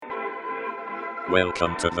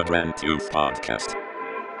Welcome to the Grand Youth Podcast.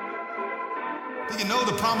 Do you know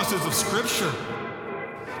the promises of Scripture?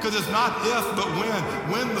 Because it's not if, but when.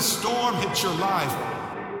 When the storm hits your life,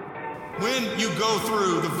 when you go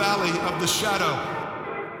through the valley of the shadow,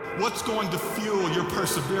 what's going to fuel your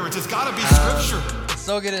perseverance? It's got to be Scripture. It's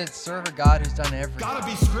so good to serve a God who's done everything. Got to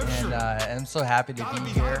be Scripture. And I'm so happy to be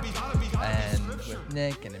here. And Scripture. with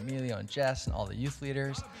Nick and Emilio and Jess and all the youth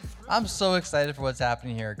leaders. I'm so excited for what's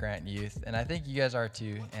happening here at Grant Youth. And I think you guys are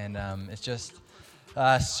too. And it's just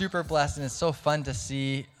super blessed. And it's so fun to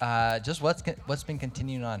see just what's been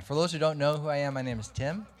continuing on. For those who don't know who I am, my name is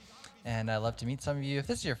Tim. And I'd love to meet some of you. If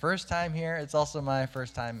this is your first time here, it's also my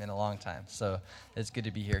first time in a long time. So it's good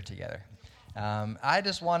to be here together. I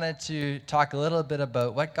just wanted to talk a little bit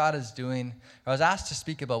about what God is doing. I was asked to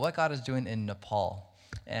speak about what God is doing in Nepal.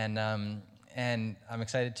 And I'm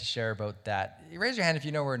excited to share about that. Raise your hand if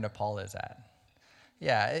you know where Nepal is at.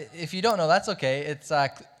 Yeah, if you don't know, that's okay. It's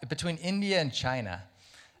between India and China.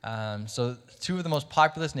 So two of the most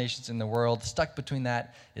populous nations in the world. Stuck between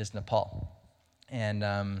that is Nepal.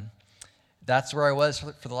 And that's where I was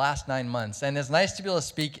for the last 9 months. And it's nice to be able to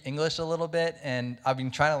speak English a little bit. And I've been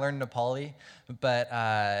trying to learn Nepali, but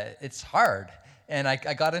it's hard. And I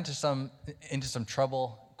got into some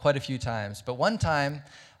trouble quite a few times. But one time,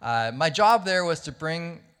 my job there was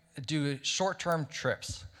to do short-term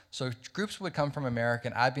trips. So groups would come from America,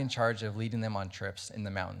 and I'd be in charge of leading them on trips in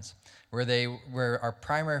the mountains, where our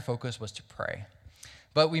primary focus was to pray.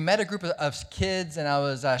 But we met a group of kids, and I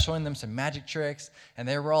was showing them some magic tricks, and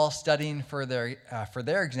they were all studying for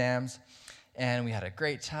their exams, and we had a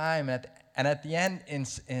great time. And at the end,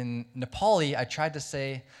 in Nepali, I tried to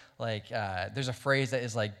say, like, there's a phrase that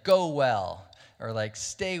is like, go well, or like,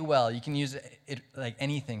 stay well. You can use it like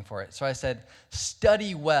anything for it. So I said,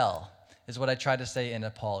 study well is what I tried to say in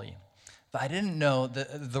Nepali. But I didn't know,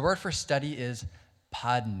 the word for study is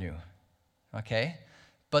padnu, okay?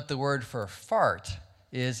 But the word for fart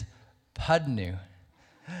is pudnu.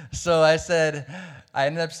 So I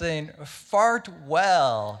ended up saying, fart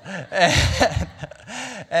well.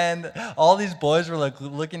 And all these boys were like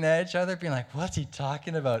looking at each other, being like, what's he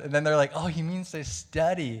talking about? And then they're like, oh, he means to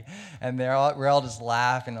study. And we're all just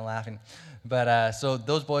laughing and laughing. But so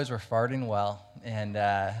those boys were farting well and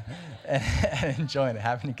enjoying it,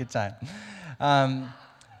 having a good time.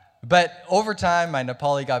 But over time, my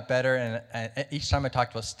Nepali got better, and each time I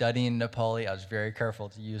talked about studying Nepali, I was very careful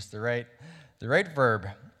to use the right verb.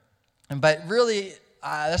 But really,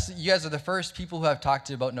 you guys are the first people who I've talked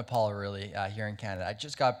to about Nepal, really, here in Canada. I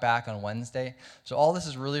just got back on Wednesday, so all this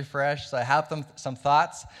is really fresh. So I have some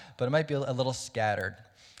thoughts, but it might be a little scattered.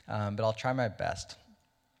 But I'll try my best.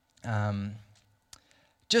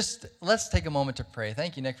 Just let's take a moment to pray.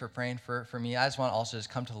 Thank you, Nick, for praying for me. I just want to also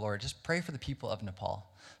just come to the Lord. Just pray for the people of Nepal.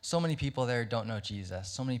 So many people there don't know Jesus.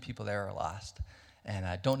 So many people there are lost and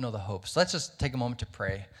don't know the hope. So let's just take a moment to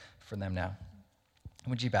pray for them now.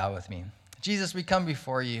 Would you bow with me? Jesus, we come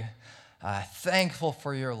before you, thankful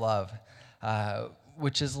for your love,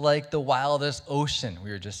 which is like the wildest ocean we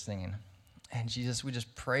were just singing. And Jesus, we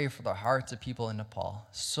just pray for the hearts of people in Nepal.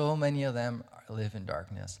 So many of them live in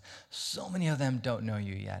darkness. So many of them don't know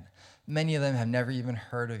you yet. Many of them have never even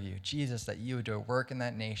heard of you. Jesus, that you would do a work in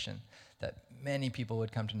that nation, that many people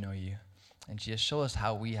would come to know you. And Jesus, show us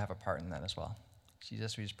how we have a part in that as well.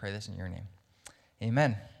 Jesus, we just pray this in your name.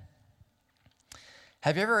 Amen.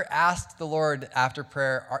 Have you ever asked the Lord after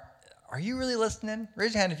prayer, are you really listening?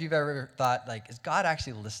 Raise your hand if you've ever thought, like, is God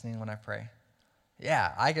actually listening when I pray?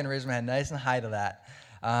 Yeah, I can raise my hand nice and high to that.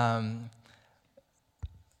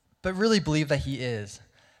 But really believe that he is.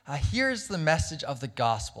 Here's the message of the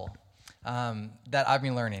gospel that I've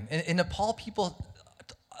been learning. In Nepal, people,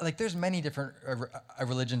 like, there's many different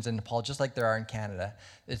religions in Nepal, just like there are in Canada.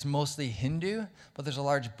 It's mostly Hindu, but there's a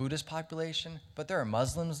large Buddhist population. But there are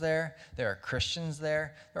Muslims there. There are Christians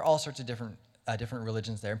there. There are all sorts of different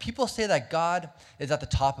religions there. And people say that God is at the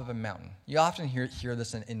top of a mountain. You often hear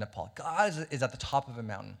this in Nepal. God is at the top of a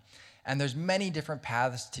mountain. And there's many different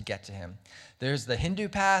paths to get to him. There's the Hindu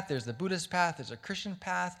path, there's the Buddhist path, there's a Christian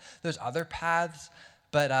path, there's other paths.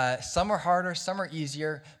 But some are harder, some are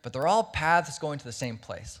easier, but they're all paths going to the same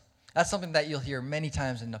place. That's something that you'll hear many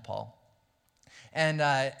times in Nepal. And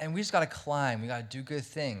we just got to climb. We got to do good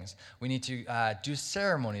things. We need to do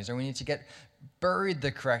ceremonies, or we need to get buried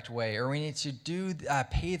the correct way, or we need to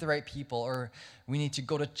pay the right people, or we need to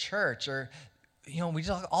go to church, or we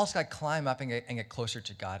just also got to climb up and get closer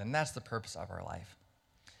to God, and that's the purpose of our life.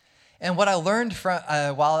 And what I learned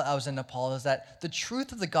while I was in Nepal is that the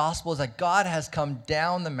truth of the gospel is that God has come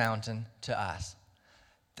down the mountain to us.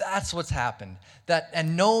 That's what's happened.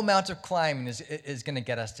 And no amount of climbing is going to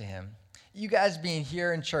get us to him. You guys being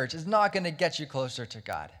here in church is not going to get you closer to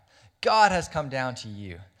God. God has come down to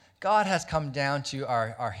you. God has come down to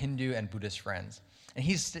our Hindu and Buddhist friends. And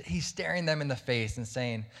he's staring them in the face and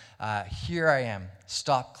saying, here I am,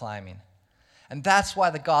 stop climbing. And that's why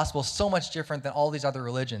the gospel is so much different than all these other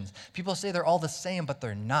religions. People say they're all the same, but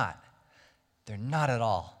they're not. They're not at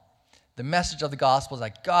all. The message of the gospel is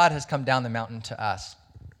that God has come down the mountain to us.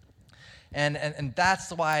 And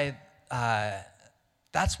that's why I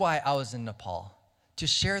was in Nepal, to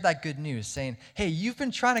share that good news, saying, hey, you've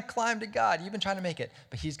been trying to climb to God, you've been trying to make it,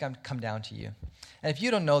 but he's come down to you. And if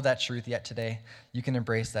you don't know that truth yet today, you can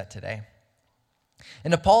embrace that today.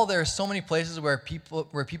 In Nepal, there are so many places where people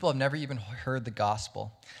have never even heard the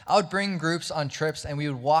gospel. I would bring groups on trips, and we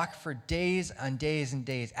would walk for days and days and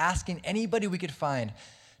days, asking anybody we could find,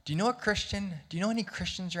 do you know a Christian? Do you know any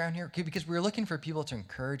Christians around here? Okay, because we were looking for people to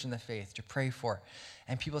encourage in the faith, to pray for.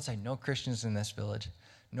 And people would say, no Christians in this village.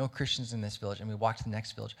 No Christians in this village. And we walked to the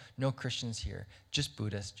next village. No Christians here. Just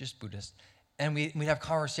Buddhists, just Buddhists. And we'd have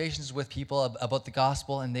conversations with people about the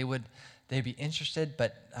gospel, and they'd be interested,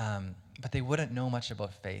 but they wouldn't know much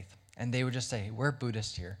about faith. And they would just say, we're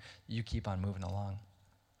Buddhists here. You keep on moving along.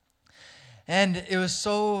 And it was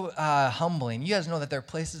so humbling. You guys know that there are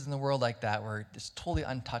places in the world like that where it's totally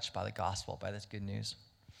untouched by the gospel, by this good news.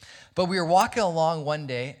 But we were walking along one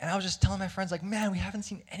day, and I was just telling my friends, like, man, we haven't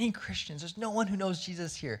seen any Christians. There's no one who knows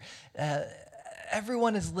Jesus here.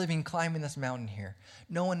 Everyone is climbing this mountain here.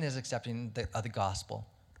 No one is accepting the gospel.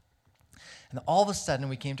 And then all of a sudden,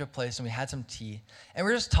 we came to a place, and we had some tea. And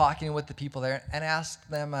we were just talking with the people there, and asked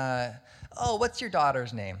them, oh, what's your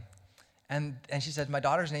daughter's name? And she said, my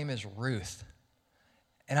daughter's name is Ruth.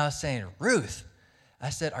 And I was saying, Ruth? I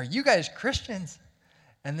said, are you guys Christians?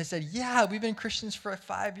 And they said, yeah, we've been Christians for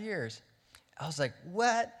 5 years. I was like,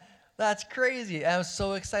 what? That's crazy. And I was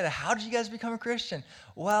so excited. How did you guys become a Christian?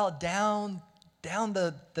 Well, down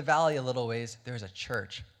the valley a little ways, there's a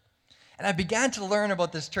church. And I began to learn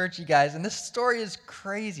about this church, you guys, and this story is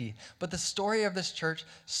crazy. But the story of this church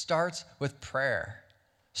starts with prayer.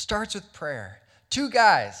 Starts with prayer. 2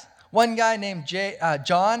 guys, one guy named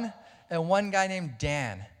John and one guy named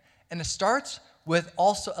Dan. And it starts with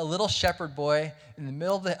also a little shepherd boy in the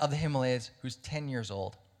middle of the Himalayas who's 10 years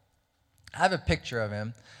old. I have a picture of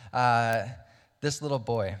him, this little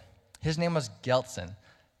boy. His name was Geltson.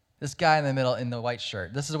 This guy in the middle in the white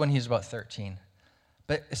shirt. This is when he's about 13.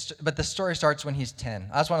 But the story starts when he's 10.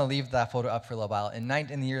 I just want to leave that photo up for a little while. In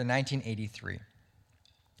the year 1983,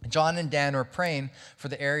 John and Dan were praying for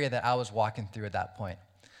the area that I was walking through at that point,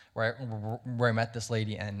 where I met this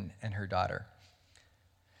lady and her daughter.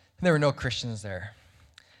 And there were no Christians there.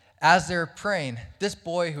 As they were praying, this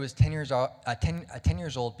boy who was 10 years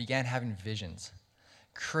old began having visions,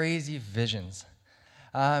 crazy visions.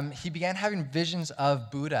 He began having visions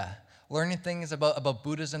of Buddha, learning things about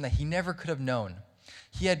Buddhism that he never could have known.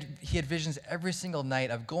 He had visions every single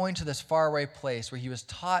night of going to this faraway place where he was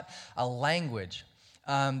taught a language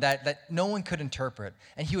that no one could interpret.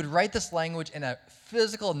 And he would write this language in a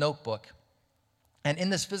physical notebook. And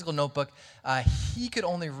in this physical notebook, he could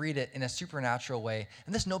only read it in a supernatural way.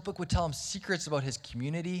 And this notebook would tell him secrets about his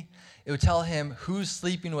community. It would tell him who's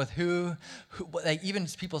sleeping with who like even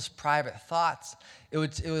people's private thoughts. It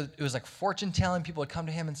was like fortune telling. People would come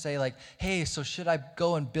to him and say, like, hey, so should I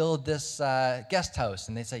go and build this guest house?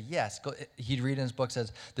 And they'd say, yes. Go. He'd read in his book,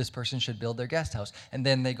 says, this person should build their guest house. And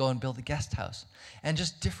then they go and build the guest house. And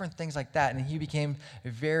just different things like that. And he became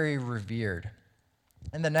very revered.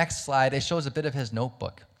 In the next slide, it shows a bit of his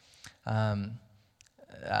notebook,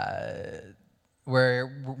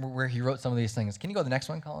 where he wrote some of these things. Can you go to the next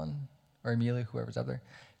one, Colin? Or Amelia, whoever's up there?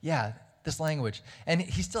 Yeah, this language. And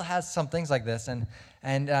he still has some things like this. And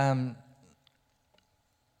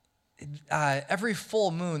every full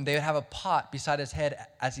moon, they would have a pot beside his head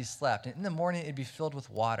as he slept. And in the morning, it'd be filled with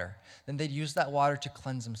water. Then they'd use that water to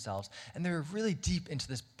cleanse themselves. And they were really deep into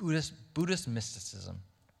this Buddhist mysticism.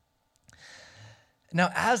 Now,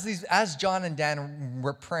 as John and Dan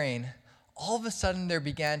were praying, all of a sudden there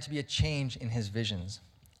began to be a change in his visions.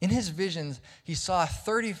 In his visions, he saw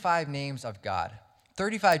 35 names of God,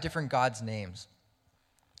 35 different God's names.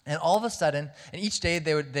 And all of a sudden, and each day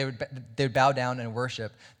they would bow down and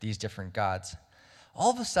worship these different gods.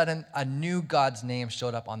 All of a sudden, a new God's name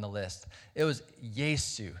showed up on the list. It was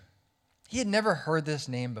Yesu. He had never heard this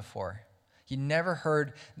name before. He never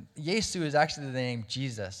heard, Yesu is actually the name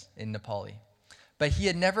Jesus in Nepali. But he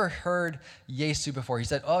had never heard Yesu before. He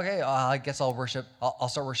said, okay, I guess I'll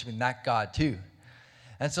start worshiping that God too.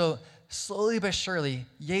 And so slowly but surely,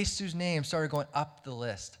 Yesu's name started going up the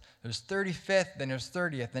list. It was 35th, then it was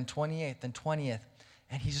 30th, then 28th, then 20th.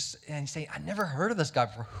 And he's saying, I never heard of this God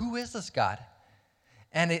before. Who is this God?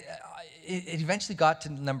 And it eventually got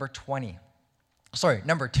to number 20. Sorry,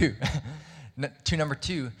 number 2. To number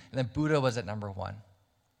 2, and then Buddha was at number 1.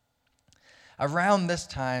 Around this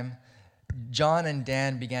time, John and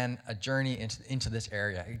Dan began a journey into this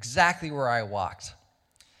area, exactly where I walked.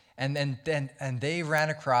 And they ran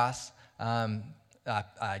across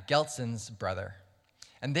Geltson's brother.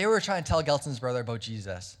 And they were trying to tell Geltson's brother about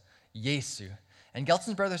Jesus, Yesu. And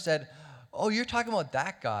Geltson's brother said, oh, you're talking about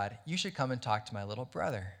that God. You should come and talk to my little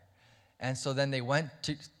brother. And so then they went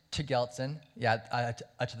to Geltson,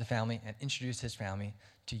 to the family, and introduced his family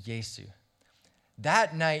to Yesu.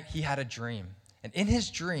 That night, he had a dream. And in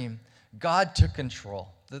his dream, God took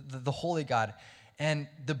control, the holy God. And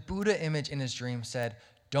the Buddha image in his dream said,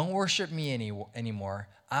 don't worship me anymore.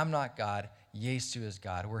 I'm not God. Yesu is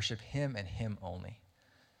God. Worship him and him only.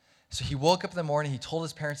 So he woke up in the morning. He told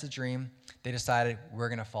his parents the dream. They decided, we're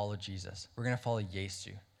going to follow Jesus. We're going to follow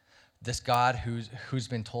Yesu, this God who's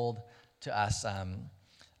been told to us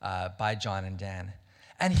by John and Dan.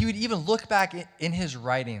 And he would even look back in his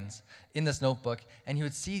writings in this notebook, and he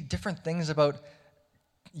would see different things about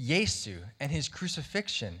Yesu and his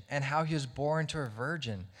crucifixion and how he was born to a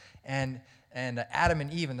virgin and Adam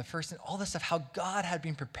and Eve and the first, and all this stuff, how God had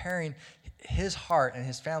been preparing his heart and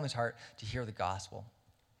his family's heart to hear the gospel.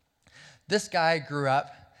 This guy grew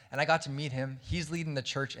up, and I got to meet him. He's leading the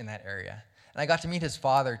church in that area. And I got to meet his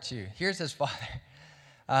father, too. Here's his father.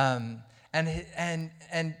 And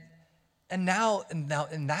now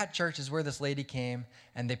in that church is where this lady came,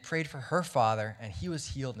 and they prayed for her father, and he was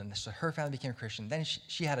healed, and so her family became Christian. Then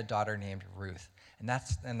she had a daughter named Ruth, and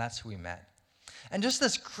that's who we met. And just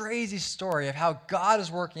this crazy story of how God is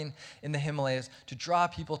working in the Himalayas to draw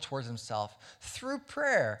people towards himself through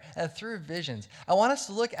prayer and through visions. I want us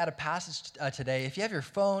to look at a passage today. If you have your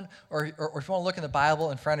phone or if you want to look in the Bible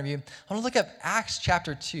in front of you, I want to look at Acts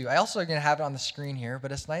chapter 2. I also are going to have it on the screen here,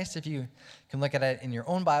 but it's nice if you can look at it in your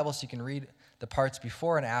own Bible so you can read the parts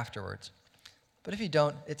before and afterwards. But if you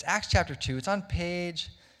don't, it's Acts chapter 2. It's on page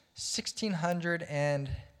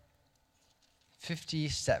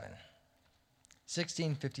 1657.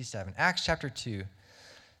 1657. Acts chapter 2,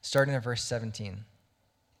 starting at verse 17.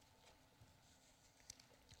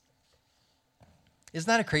 Isn't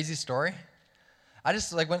that a crazy story? I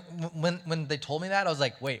just, like, when they told me that, I was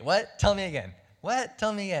like, wait, what? Tell me again. What?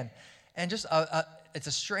 Tell me again. And just, it's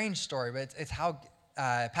a strange story, but it's how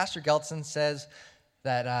Pastor Geltson says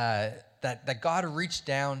that God reached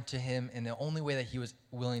down to him in the only way that he was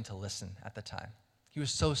willing to listen at the time. He was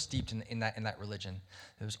so steeped in that religion.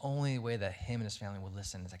 It was only the way that him and his family would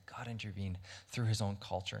listen is that God intervened through his own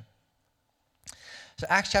culture. So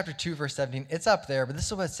Acts chapter 2, verse 17, it's up there, but this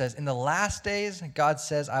is what it says. In the last days, God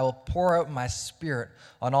says, I will pour out my spirit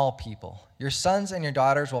on all people. Your sons and your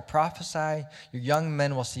daughters will prophesy. Your young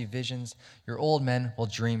men will see visions. Your old men will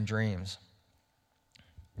dream dreams.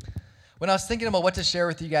 When I was thinking about what to share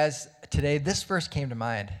with you guys today, this verse came to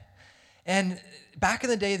mind. And back in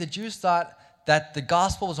the day, the Jews thought that the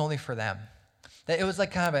gospel was only for them. That it was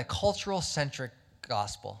like kind of a cultural-centric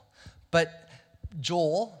gospel. But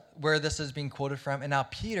Joel, where this is being quoted from, and now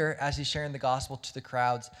Peter, as he's sharing the gospel to the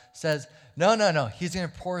crowds, says, no. He's going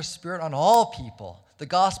to pour his spirit on all people. The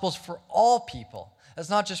gospel's for all people.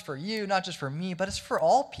 It's not just for you, not just for me, but it's for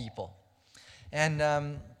all people. And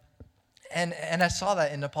I saw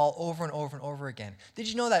that in Nepal over and over and over again. Did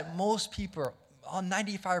you know that most people,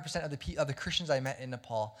 95% of the Christians I met in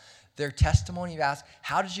Nepal, their testimony, you ask,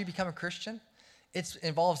 how did you become a Christian? It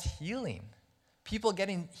involves healing. People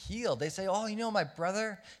getting healed. They say, my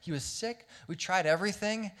brother, he was sick. We tried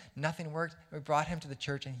everything. Nothing worked. We brought him to the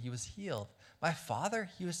church and he was healed. My father,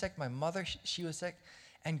 he was sick. My mother, she was sick.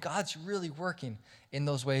 And God's really working in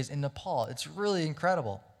those ways in Nepal. It's really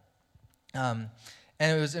incredible. And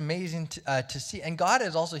it was amazing to see. And God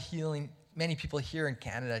is also healing many people here in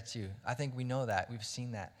Canada too. I think we know that. We've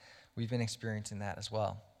seen that. We've been experiencing that as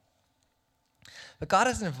well. But God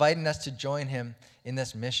is inviting us to join him in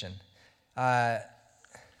this mission. I'm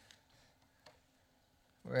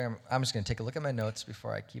just going to take a look at my notes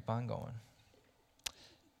before I keep on going.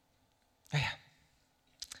 Yeah.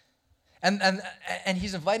 And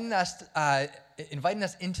he's inviting us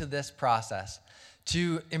into this process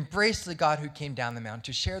to embrace the God who came down the mountain,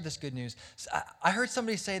 to share this good news. So I heard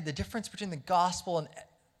somebody say the difference between the gospel and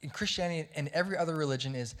in Christianity and every other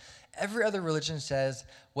religion is every other religion says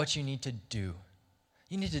what you need to do.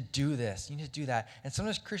 You need to do this. You need to do that. And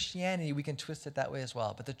sometimes Christianity, we can twist it that way as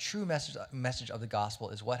well. But the true message of the gospel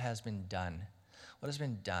is what has been done. What has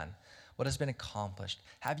been done. What has been accomplished.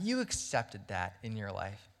 Have you accepted that in your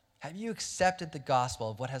life? Have you accepted the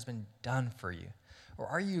gospel of what has been done for you? Or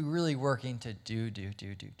are you really working to do?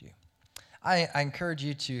 I encourage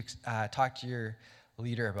you to talk to your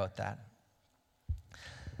leader about that.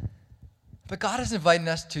 But God is inviting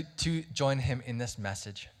us to join him in this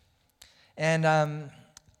message. And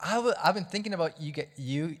I've been thinking about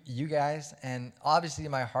you guys, and obviously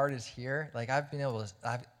my heart is here. Like I've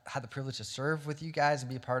had the privilege to serve with you guys and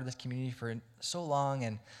be a part of this community for so long,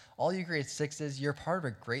 and all you grade sixes, you're part of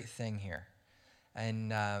a great thing here.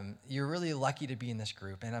 And you're really lucky to be in this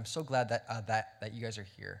group, and I'm so glad that you guys are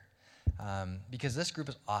here. Because this group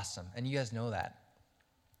is awesome, and you guys know that.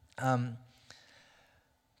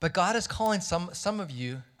 But God is calling some of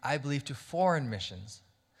you, I believe, to foreign missions,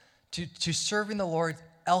 to serving the Lord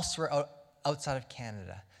elsewhere outside of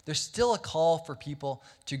Canada. There's still a call for people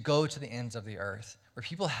to go to the ends of the earth, where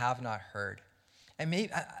people have not heard. And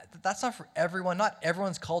maybe that's not for everyone. Not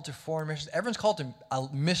everyone's called to foreign missions. Everyone's called to a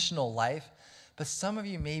missional life, but some of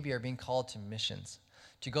you maybe are being called to missions,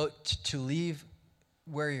 to go to leave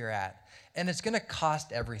where you're at. And it's going to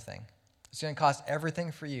cost everything. It's going to cost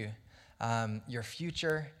everything for you. Your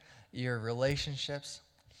future, your relationships.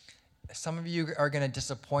 Some of you are going to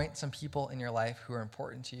disappoint some people in your life who are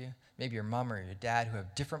important to you. Maybe your mom or your dad who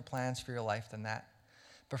have different plans for your life than that.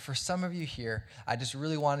 But for some of you here, I just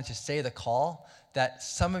really wanted to say the call that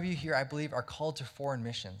some of you here, I believe, are called to foreign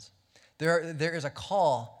missions. There is a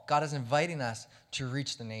call. God is inviting us to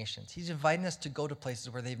reach the nations. He's inviting us to go to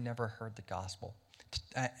places where they've never heard the gospel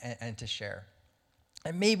and to share.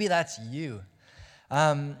 And maybe that's you.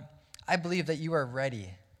 I believe that you are ready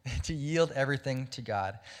to yield everything to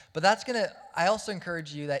God. But I also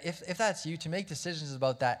encourage you that if that's you, to make decisions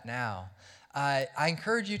about that now. I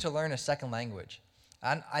encourage you to learn a second language.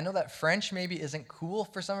 I know that French maybe isn't cool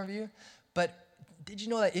for some of you, but did you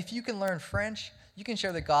know that if you can learn French, you can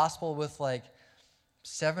share the gospel with like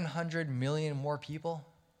 700 million more people,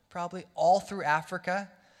 probably, all through Africa,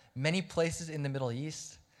 many places in the Middle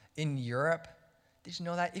East, in Europe. Did you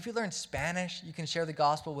know that? If you learn Spanish, you can share the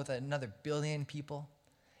gospel with another billion people.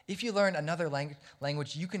 If you learn another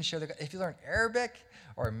language, you can share if you learn Arabic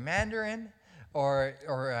or Mandarin or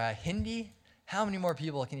Hindi, how many more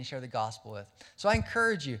people can you share the gospel with? So I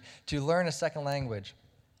encourage you to learn a second language.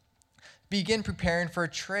 Begin preparing for a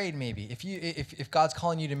trade, maybe. If God's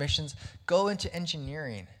calling you to missions, go into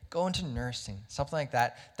engineering, go into nursing, something like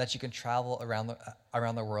that you can travel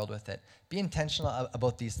around the world with it. Be intentional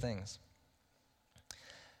about these things.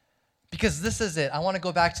 Because this is it. I want to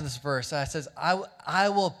go back to this verse. It says, I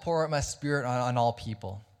will pour out my spirit on all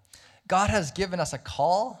people. God has given us a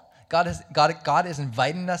call. God is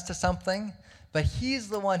inviting us to something, but he's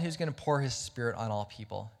the one who's going to pour his spirit on all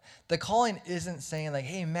people. The calling isn't saying like,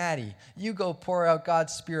 hey, Maddie, you go pour out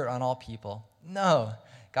God's spirit on all people. No.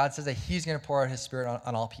 God says that he's going to pour out his spirit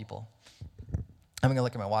on all people. I'm going to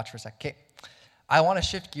look at my watch for a second. Okay. I want to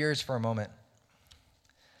shift gears for a moment.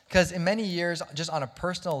 Because in many years, just on a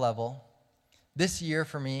personal level, this year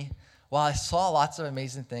for me, while I saw lots of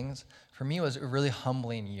amazing things, for me it was a really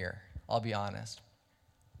humbling year, I'll be honest.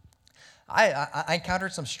 I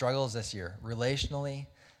encountered some struggles this year, relationally,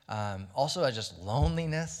 also just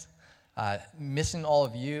loneliness, missing all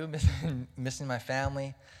of you, missing my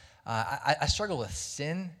family. I struggled with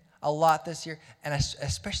sin a lot this year, and I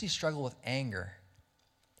especially struggle with anger.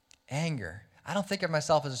 I don't think of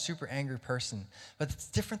myself as a super angry person, but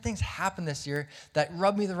different things happened this year that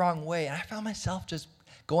rubbed me the wrong way, and I found myself just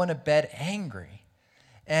going to bed angry.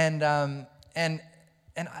 And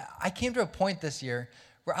I came to a point this year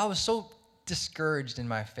where I was so discouraged in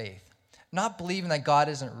my faith, not believing that God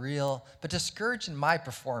isn't real, but discouraged in my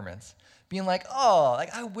performance, being like,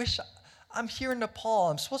 I wish I'm here in Nepal.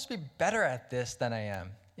 I'm supposed to be better at this than I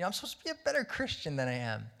am. I'm supposed to be a better Christian than I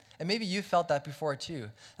am. And maybe you felt that before too.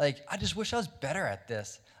 Like, I just wish I was better at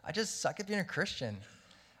this. I just suck at being a Christian.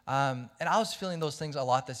 And I was feeling those things a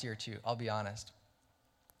lot this year too, I'll be honest.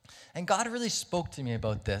 And God really spoke to me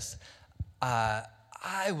about this.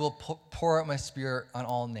 I will pour out my spirit on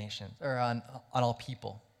all nations, or on all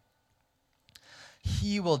people.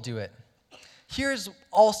 He will do it. Here's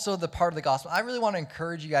also the part of the gospel. I really want to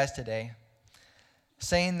encourage you guys today,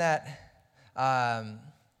 saying that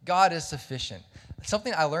God is sufficient.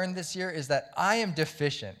 Something I learned this year is that I am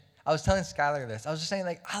deficient. I was telling Skylar this. I was just saying,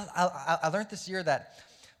 like, I learned this year that,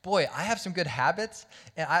 boy, I have some good habits,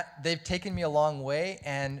 and they've taken me a long way,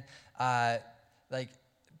 and like,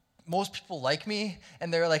 most people like me,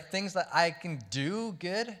 and there are like things that I can do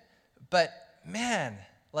good, but man,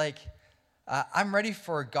 like, I'm ready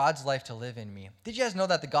for God's life to live in me. Did you guys know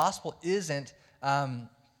that the gospel isn't,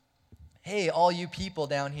 hey, all you people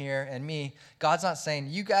down here and me, God's not saying,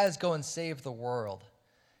 you guys go and save the world.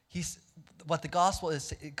 What the gospel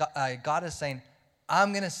is, God is saying,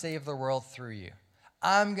 I'm going to save the world through you.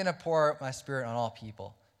 I'm going to pour out my Spirit on all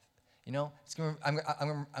people. I'm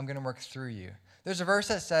going to work through you. There's a verse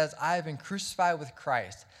that says, I have been crucified with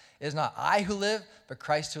Christ. It is not I who live, but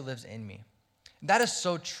Christ who lives in me. And that is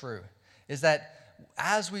so true, is that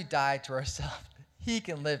as we die to ourselves, he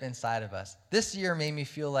can live inside of us. This year made me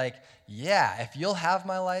feel like, yeah, if you'll have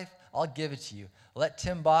my life, I'll give it to you. Let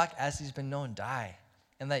Tim Bock, as he's been known, die,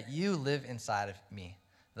 and let you live inside of me.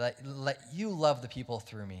 Let you love the people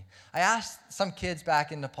through me. I asked some kids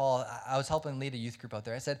back in Nepal, I was helping lead a youth group out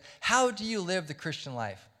there. I said, how do you live the Christian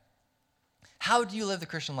life? How do you live the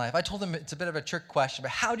Christian life? I told them it's a bit of a trick question,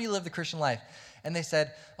 but how do you live the Christian life? And they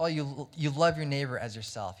said, oh, you love your neighbor as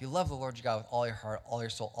yourself. You love the Lord your God with all your heart, all your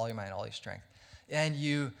soul, all your mind, all your strength. And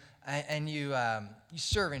you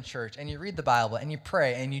serve in church, and you read the Bible, and you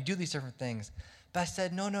pray, and you do these different things. But I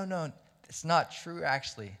said, no, it's not true,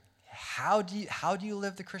 actually. How do you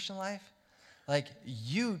live the Christian life? Like,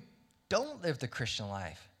 you don't live the Christian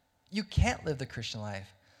life. You can't live the Christian life.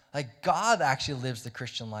 Like, God actually lives the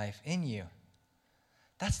Christian life in you.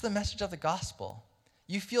 That's the message of the gospel.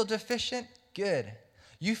 You feel deficient? Good.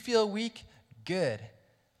 You feel weak? Good.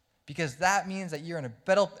 Because that means that you're in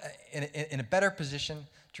a better position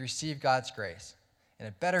to receive God's grace, in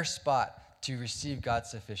a better spot to receive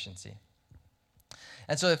God's sufficiency.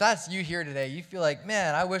 And so if that's you here today, you feel like,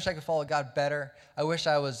 man, I wish I could follow God better. I wish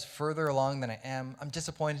I was further along than I am. I'm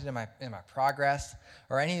disappointed in my progress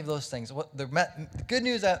or any of those things. The good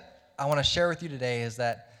news that I want to share with you today is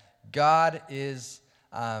that God is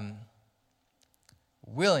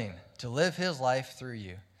willing to live his life through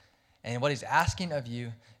you. And what he's asking of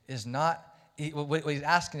you is what he's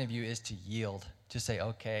asking of you is to yield, to say,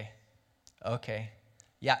 okay,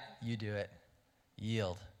 yeah, you do it.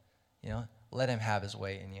 Yield, let him have his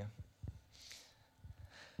way in you.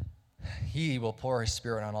 He will pour his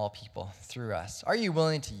Spirit on all people through us. Are you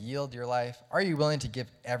willing to yield your life? Are you willing to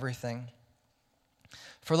give everything?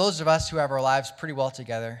 For those of us who have our lives pretty well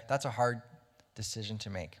together, that's a hard decision to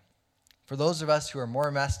make. For those of us who are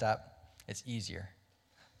more messed up, it's easier.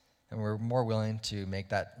 And we're more willing to make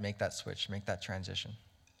that switch, make that transition,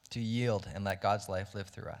 to yield and let God's life live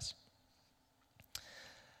through us.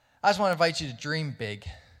 I just want to invite you to dream big.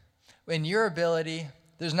 In your ability,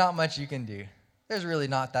 there's not much you can do. There's really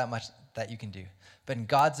not that much that you can do. But in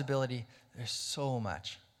God's ability, there's so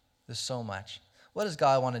much. There's so much. What does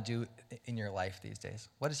God want to do in your life these days?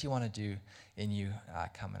 What does he want to do in you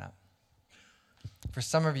coming up? For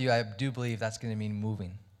some of you, I do believe that's going to mean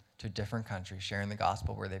moving to a different country, sharing the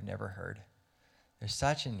gospel where they've never heard. There's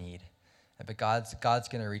such a need, but God's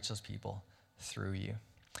going to reach those people through you.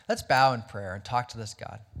 Let's bow in prayer and talk to this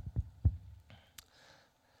God.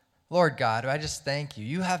 Lord God, I just thank you.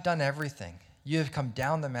 You have done everything. You have come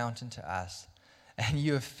down the mountain to us, and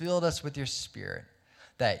you have filled us with your Spirit,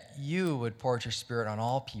 that you would pour out your Spirit on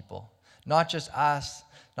all people, not just us,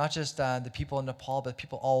 not just the people in Nepal, but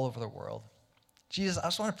people all over the world. Jesus, I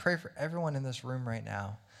just want to pray for everyone in this room right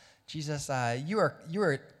now. Jesus, you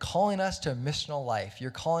are calling us to a missional life.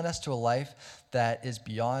 You're calling us to a life that is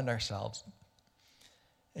beyond ourselves.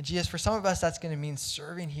 And Jesus, for some of us, that's going to mean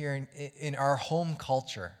serving here in our home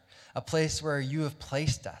culture, a place where you have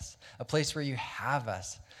placed us, a place where you have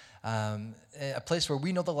us, a place where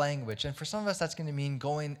we know the language. And for some of us, that's going to mean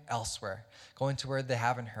going elsewhere, going to where they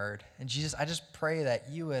haven't heard. And Jesus, I just pray that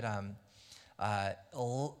you would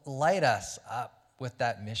light us up with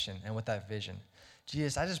that mission and with that vision.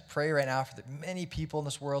 Jesus, I just pray right now for the many people in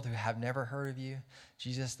this world who have never heard of you.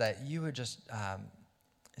 Jesus, that you would just,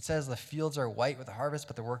 it says the fields are white with the harvest,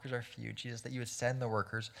 but the workers are few. Jesus, that you would send the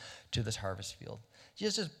workers to this harvest field.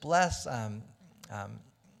 Jesus, just bless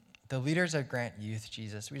the leaders of Grant Youth,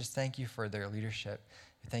 Jesus. We just thank you for their leadership.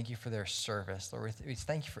 We thank you for their service. Lord, we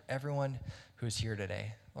thank you for everyone who is here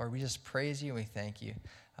today. Lord, we just praise you and we thank you.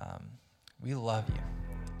 We love you.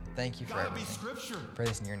 Thank you for everything. Gotta be scripture. Pray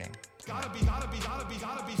this in your name. Gotta be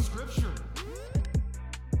scripture.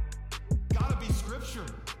 Gotta be scripture.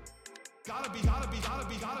 Gotta be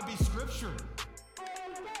scripture.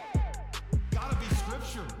 Gotta be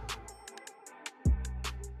scripture.